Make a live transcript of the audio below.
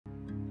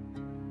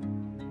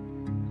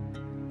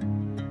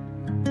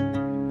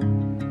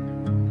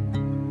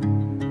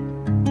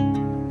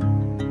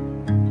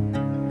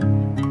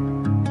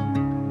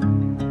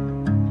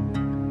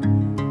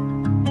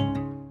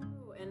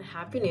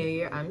New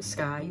Year. I'm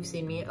Sky. You've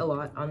seen me a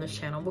lot on this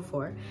channel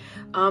before.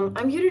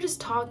 I'm here to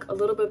just talk a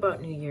little bit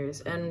about New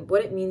Year's and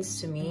what it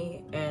means to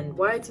me and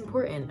why it's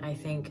important. I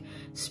think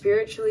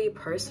spiritually,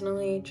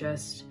 personally,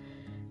 just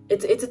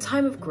it's a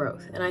time of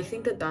growth, and I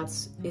think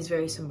that is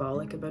very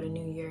symbolic about a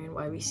new year and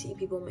why we see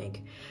people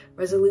make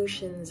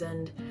resolutions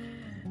and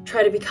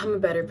try to become a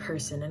better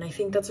person. And I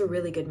think that's a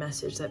really good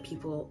message that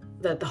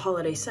the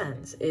holiday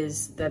sends,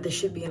 is that this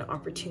should be an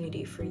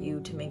opportunity for you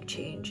to make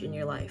change in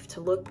your life, to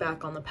look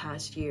back on the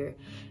past year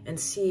and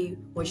see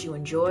what you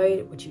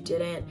enjoyed, what you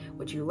didn't,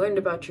 what you learned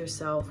about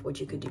yourself, what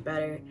you could do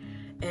better.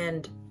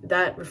 And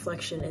that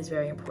reflection is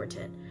very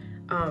important.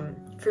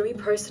 For me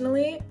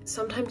personally,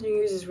 sometimes New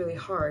Year's is really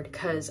hard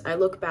because I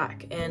look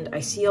back and I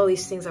see all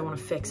these things I want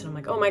to fix and I'm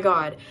like, oh my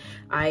God,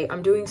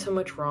 I'm doing so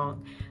much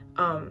wrong.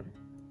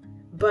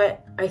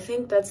 But I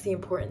think that's the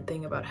important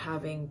thing about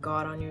having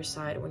God on your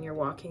side when you're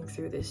walking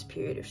through this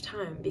period of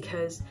time,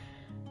 because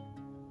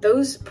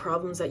those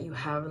problems that you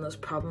have and those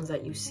problems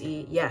that you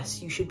see,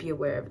 yes, you should be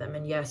aware of them,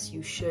 and yes,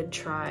 you should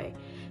try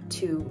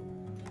to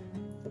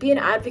be an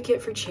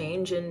advocate for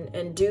change and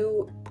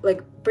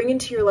bring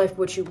into your life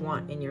what you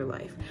want in your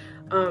life.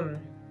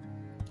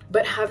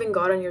 But having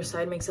God on your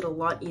side makes it a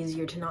lot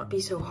easier to not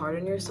be so hard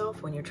on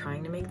yourself when you're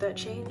trying to make that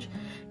change,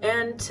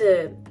 and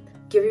to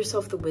give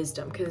yourself the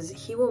wisdom, because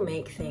he will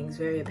make things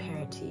very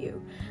apparent to you,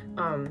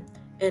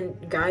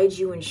 and guide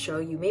you and show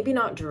you, maybe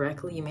not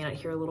directly, you may not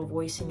hear a little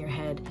voice in your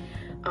head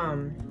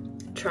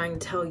trying to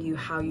tell you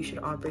how you should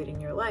operate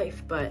in your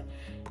life, but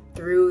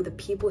through the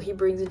people he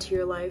brings into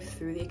your life,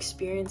 through the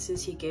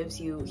experiences he gives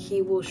you,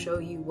 he will show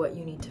you what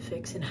you need to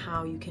fix and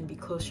how you can be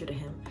closer to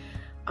him.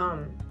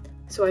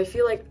 So I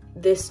feel like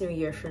this new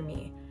year for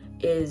me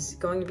is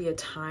going to be a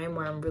time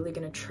where I'm really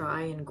going to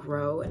try and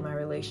grow in my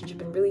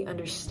relationship and really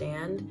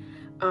understand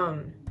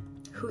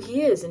who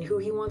he is and who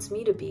he wants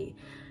me to be,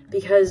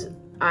 because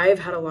I've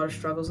had a lot of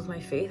struggles with my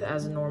faith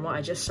as normal.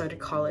 I just started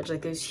college.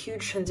 Like, there's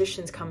huge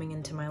transitions coming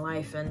into my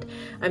life, and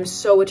I'm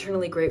so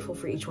eternally grateful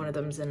for each one of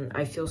them, and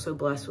I feel so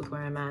blessed with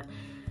where I'm at.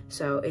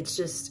 So it's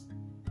just,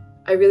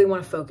 I really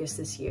want to focus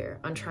this year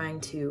on trying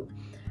to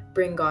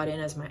bring God in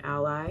as my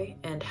ally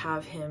and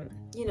have him,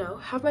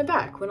 have my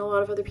back when a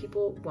lot of other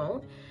people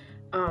won't.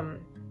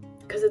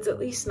 Because it's at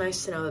least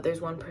nice to know that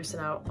there's one person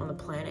out on the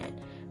planet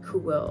who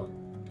will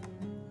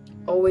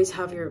always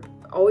have your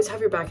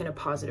back in a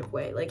positive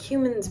way. Like,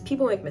 humans,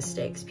 people make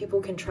mistakes.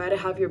 People can try to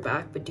have your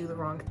back but do the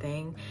wrong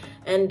thing,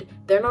 and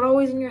they're not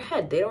always in your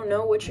head. They don't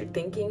know what you're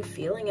thinking,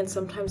 feeling, and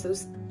sometimes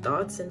those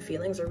thoughts and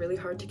feelings are really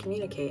hard to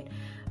communicate.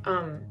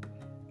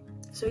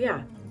 So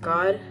yeah,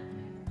 God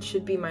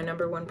should be my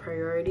 #1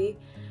 priority,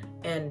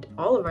 and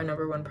all of our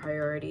 #1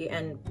 priority,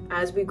 and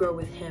as we grow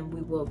with him,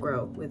 we will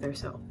grow with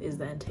ourselves, is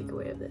the end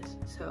takeaway of this.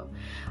 So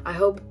I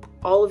hope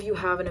all of you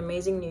have an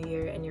amazing new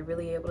year and you're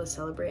really able to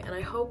celebrate, and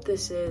I hope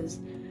this is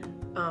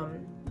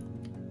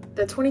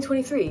that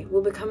 2023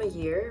 will become a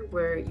year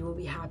where you will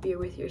be happier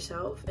with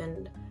yourself,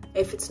 and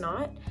if it's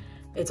not,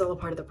 it's all a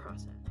part of the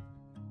process.